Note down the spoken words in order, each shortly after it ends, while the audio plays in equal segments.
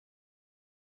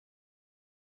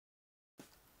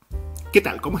¿Qué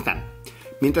tal? ¿Cómo están?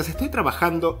 Mientras estoy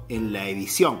trabajando en la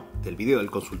edición del video del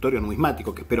consultorio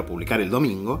numismático que espero publicar el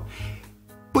domingo,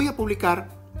 voy a publicar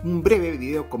un breve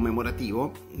video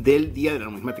conmemorativo del Día de la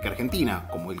Numismática Argentina,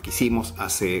 como el que hicimos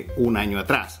hace un año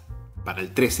atrás, para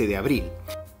el 13 de abril.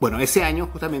 Bueno, ese año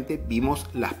justamente vimos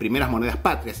las primeras monedas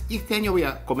patrias y este año voy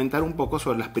a comentar un poco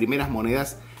sobre las primeras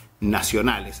monedas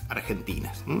nacionales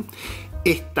argentinas.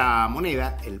 Esta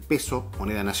moneda, el peso,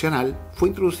 moneda nacional, fue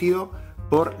introducido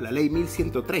por la ley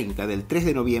 1130 del 3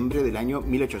 de noviembre del año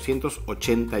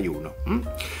 1881.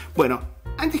 Bueno,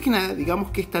 antes que nada,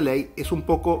 digamos que esta ley es un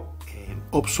poco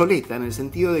obsoleta en el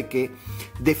sentido de que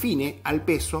define al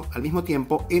peso al mismo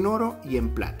tiempo en oro y en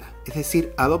plata. Es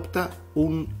decir, adopta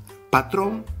un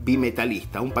patrón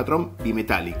bimetalista, un patrón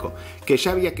bimetálico, que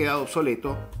ya había quedado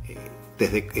obsoleto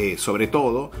desde que, sobre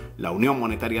todo, la Unión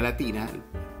Monetaria Latina, el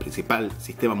principal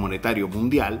sistema monetario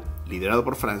mundial, liderado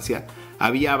por Francia,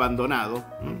 había abandonado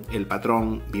el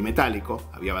patrón bimetálico,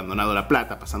 había abandonado la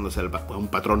plata, pasándose a un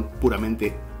patrón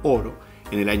puramente oro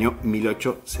en el año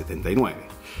 1879.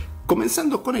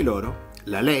 Comenzando con el oro,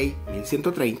 la ley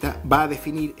 1130 va a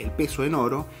definir el peso en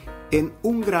oro en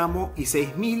 1 gramo y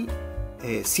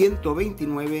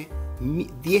 6.129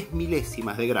 10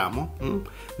 milésimas de gramo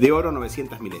de oro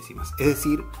 900 milésimas. Es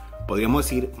decir, podríamos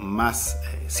decir más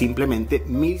simplemente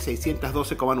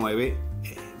 1612,9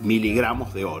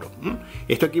 miligramos de oro.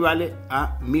 Esto equivale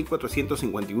a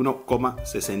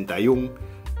 1451,61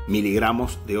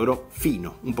 miligramos de oro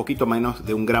fino, un poquito menos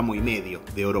de 1,5 gramos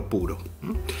de oro puro.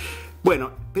 Bueno,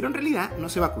 pero en realidad no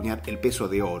se va a acuñar el peso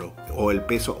de oro o el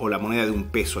peso o la moneda de un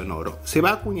peso en oro. Se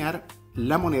va a acuñar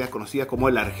la moneda conocida como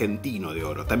el argentino de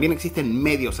oro. También existen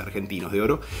medios argentinos de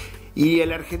oro y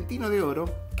el argentino de oro,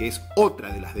 que es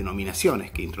otra de las denominaciones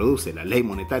que introduce la ley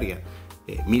monetaria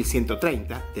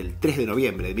 1130 del 3 de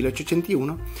noviembre de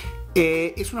 1881,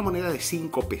 es una moneda de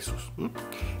 5 pesos.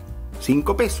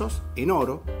 5 pesos en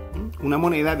oro, una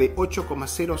moneda de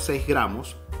 8,06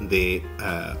 gramos de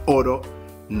oro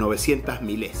 900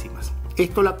 milésimas.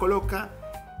 Esto la coloca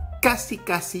casi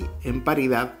en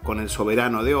paridad con el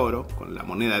soberano de oro, con la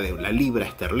moneda de la libra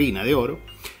esterlina de oro,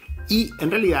 y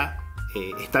en realidad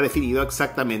está definido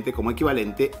exactamente como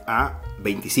equivalente a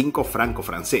 25 francos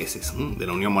franceses de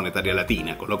la Unión Monetaria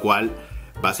Latina, con lo cual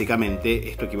básicamente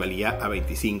esto equivalía a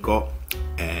 25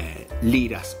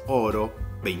 liras oro,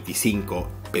 25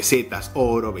 pesetas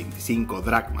oro, 25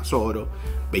 dracmas oro,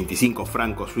 25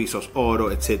 francos suizos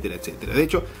oro, etcétera, etcétera. De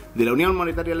hecho, de la Unión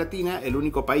Monetaria Latina, el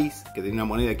único país que tenía una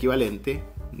moneda equivalente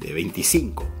de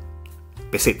 25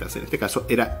 pesetas, en este caso,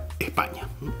 era España,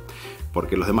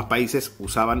 porque los demás países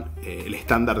usaban el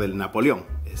estándar del Napoleón,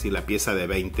 es decir, la pieza de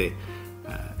 20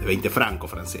 francos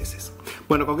franceses.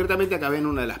 Bueno, concretamente acá ven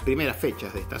una de las primeras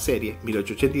fechas de esta serie,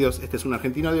 1882. Este es un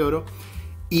argentino de oro.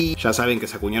 Y ya saben que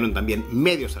se acuñaron también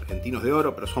medios argentinos de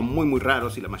oro, pero son muy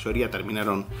raros y la mayoría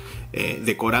terminaron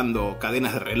decorando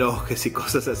cadenas de relojes y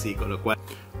cosas así, con lo cual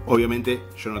obviamente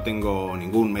yo no tengo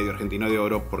ningún medio argentino de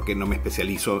oro porque no me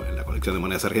especializo en la colección de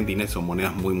monedas argentinas. Son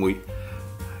monedas muy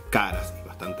caras y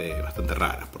bastante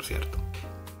raras, por cierto.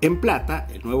 En plata,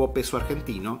 el nuevo peso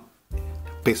argentino,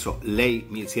 peso ley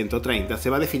 1130, se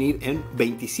va a definir en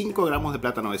 25 gramos de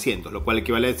plata 900, lo cual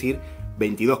equivale a decir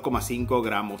 22,5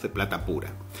 gramos de plata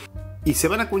pura. Y se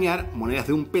van a acuñar monedas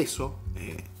de un peso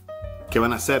que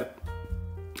van a ser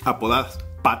apodadas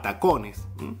patacones,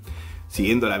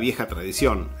 siguiendo la vieja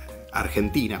tradición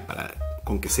argentina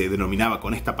con que se denominaba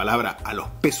con esta palabra a los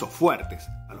pesos fuertes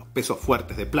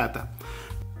de plata.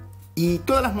 Y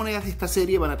todas las monedas de esta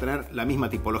serie van a tener la misma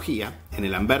tipología. En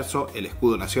el anverso, el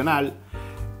escudo nacional,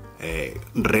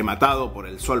 rematado por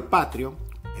el sol patrio,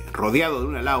 rodeado de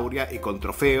una laurea y con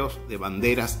trofeos de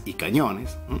banderas y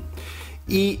cañones,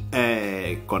 y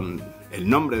con el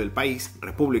nombre del país,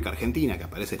 República Argentina, que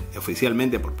aparece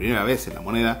oficialmente por primera vez en la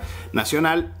moneda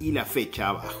nacional, y la fecha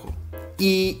abajo.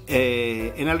 Y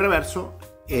en el reverso,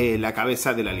 la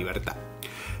cabeza de la libertad.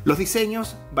 Los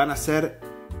diseños van a ser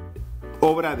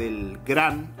obra del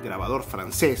gran grabador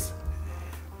francés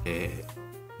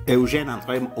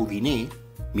Eugène-André Audinet,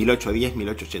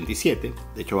 1810-1887,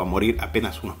 de hecho va a morir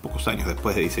apenas unos pocos años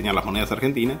después de diseñar las monedas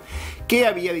argentinas, que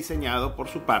había diseñado por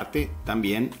su parte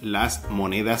también las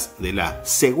monedas de la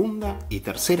Segunda y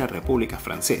Tercera República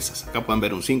Francesas. Acá pueden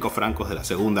ver un 5 francos de la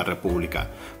Segunda República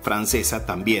Francesa,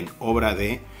 también obra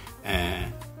de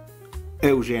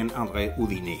Eugène-André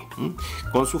Audinet,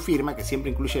 con su firma que siempre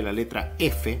incluye la letra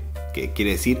F, que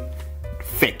quiere decir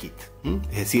fecit,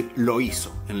 es decir, lo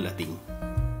hizo en latín.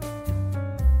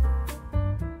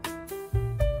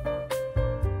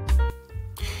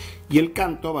 Y el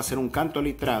canto va a ser un canto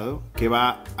letrado que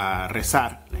va a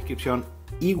rezar la inscripción: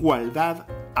 igualdad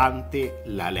ante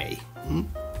la ley.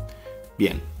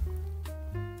 Bien.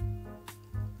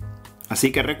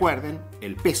 Así que recuerden,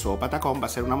 el peso o patacón va a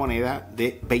ser una moneda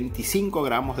de 25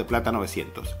 gramos de plata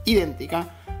 900,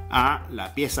 idéntica a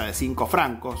la pieza de 5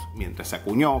 francos, mientras se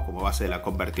acuñó como base de la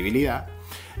convertibilidad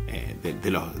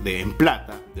en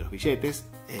plata de los billetes,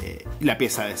 la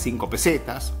pieza de 5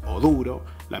 pesetas o duro,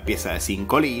 la pieza de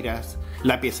 5 liras,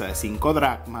 la pieza de 5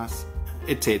 dracmas,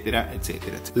 etcétera,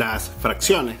 etcétera. Las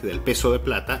fracciones del peso de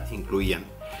plata incluían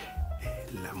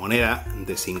la moneda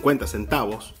de 50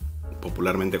 centavos,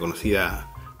 popularmente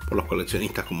conocida por los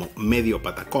coleccionistas como medio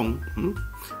patacón.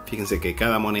 Fíjense que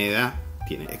cada moneda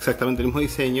tiene exactamente el mismo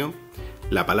diseño,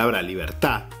 la palabra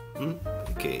libertad,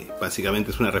 que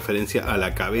básicamente es una referencia a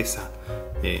la cabeza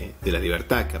de la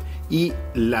libertad, y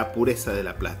la pureza de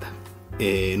la plata,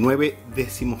 9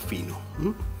 décimos fino,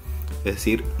 es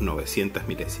decir, 900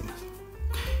 milésimas.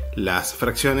 Las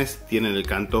fracciones tienen el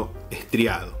canto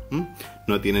estriado,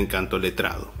 no tienen canto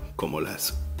letrado, como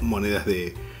las monedas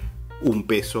de 1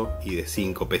 peso y de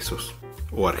 5 pesos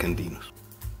o argentinos.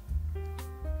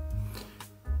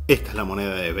 Esta es la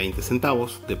moneda de 20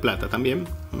 centavos de plata también,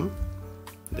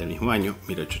 del mismo año,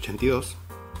 1882.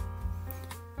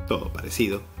 Todo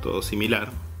parecido, todo similar,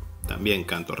 también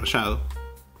canto rayado.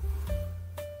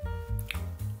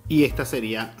 Y esta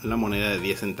sería la moneda de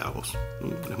 10 centavos.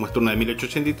 Les muestro una de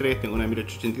 1883, tengo una de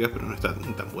 1882, pero no está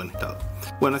en tan buen estado.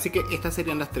 Bueno, así que estas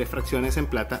serían las 3 fracciones en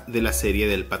plata de la serie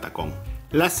del patacón.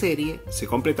 La serie se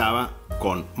completaba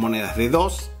con monedas de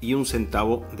 2 y 1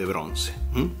 centavo de bronce.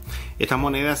 Estas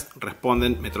monedas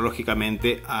responden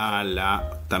metrológicamente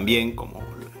a también como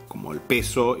el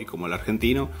peso y como el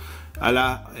argentino, a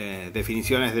las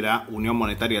definiciones de la Unión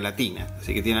Monetaria Latina,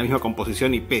 así que tienen la misma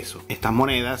composición y peso. Estas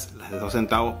monedas, las de 2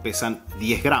 centavos, pesan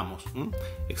 10 gramos,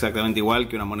 exactamente igual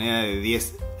que una moneda de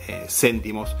 10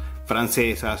 céntimos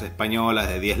francesas, españolas,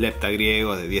 de 10 lepta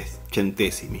griegos, de 10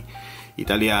 centesimi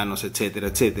italianos, etcétera,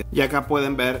 etcétera. Y acá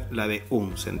pueden ver la de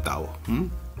 1 centavo,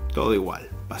 todo igual,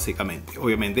 básicamente.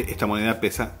 Obviamente esta moneda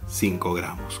pesa 5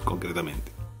 gramos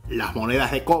concretamente. Las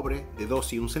monedas de cobre de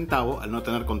 2 y 1 centavo, al no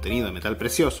tener contenido de metal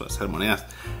precioso, al ser monedas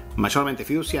mayormente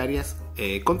fiduciarias,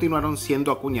 continuaron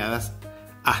siendo acuñadas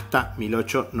hasta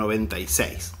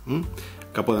 1896.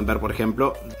 Acá pueden ver, por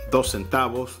ejemplo, 2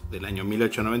 centavos del año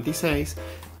 1896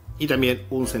 y también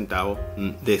 1 centavo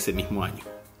de ese mismo año.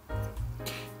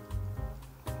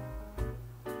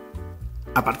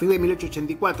 A partir de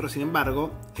 1884, sin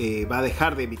embargo, va a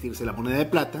dejar de emitirse la moneda de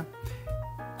plata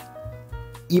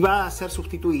y va a ser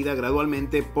sustituida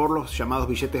gradualmente por los llamados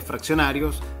billetes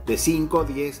fraccionarios de 5,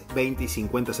 10, 20 y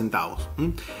 50 centavos.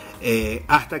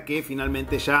 Hasta que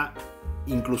finalmente ya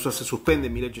incluso se suspende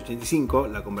en 1885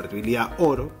 la convertibilidad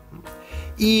oro.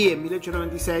 Y en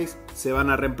 1896 se van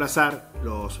a reemplazar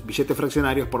los billetes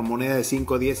fraccionarios por monedas de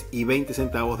 5, 10 y 20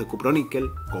 centavos de cuproníquel,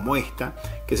 como esta,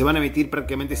 que se van a emitir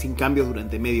prácticamente sin cambios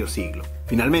durante medio siglo.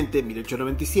 Finalmente, en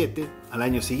 1897, al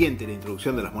año siguiente de la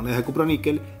introducción de las monedas de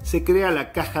cuproníquel, se crea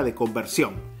la caja de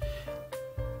conversión.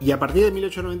 Y a partir de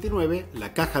 1899,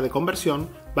 la caja de conversión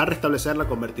va a restablecer la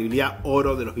convertibilidad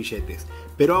oro de los billetes,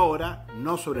 pero ahora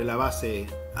no sobre la base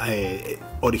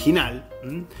original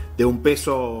de un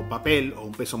peso papel o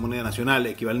un peso moneda nacional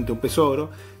equivalente a un peso oro,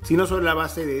 sino sobre la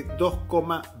base de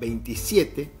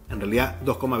 2,27, en realidad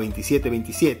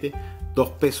 2,2727, 2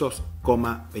 pesos,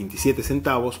 27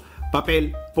 centavos,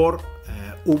 papel por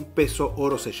un peso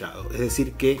oro sellado. Es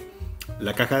decir que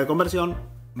la caja de conversión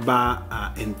va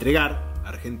a entregar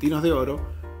argentinos de oro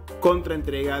contra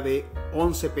entrega de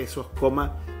 11 pesos,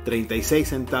 36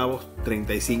 centavos,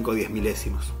 35 10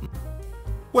 milésimos.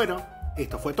 Bueno,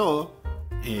 esto fue todo.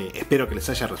 Espero que les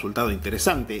haya resultado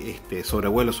interesante este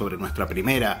sobrevuelo sobre nuestra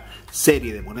primera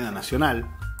serie de moneda nacional,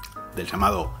 del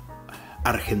llamado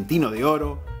argentino de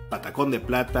oro, patacón de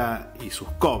plata y sus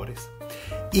cobres.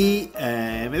 Y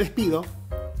me despido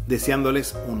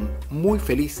deseándoles un muy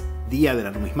feliz día de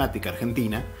la numismática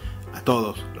argentina a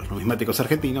todos los numismáticos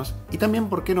argentinos y también,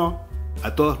 ¿por qué no?,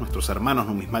 a todos nuestros hermanos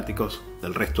numismáticos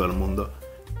del resto del mundo,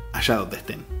 allá donde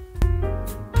estén.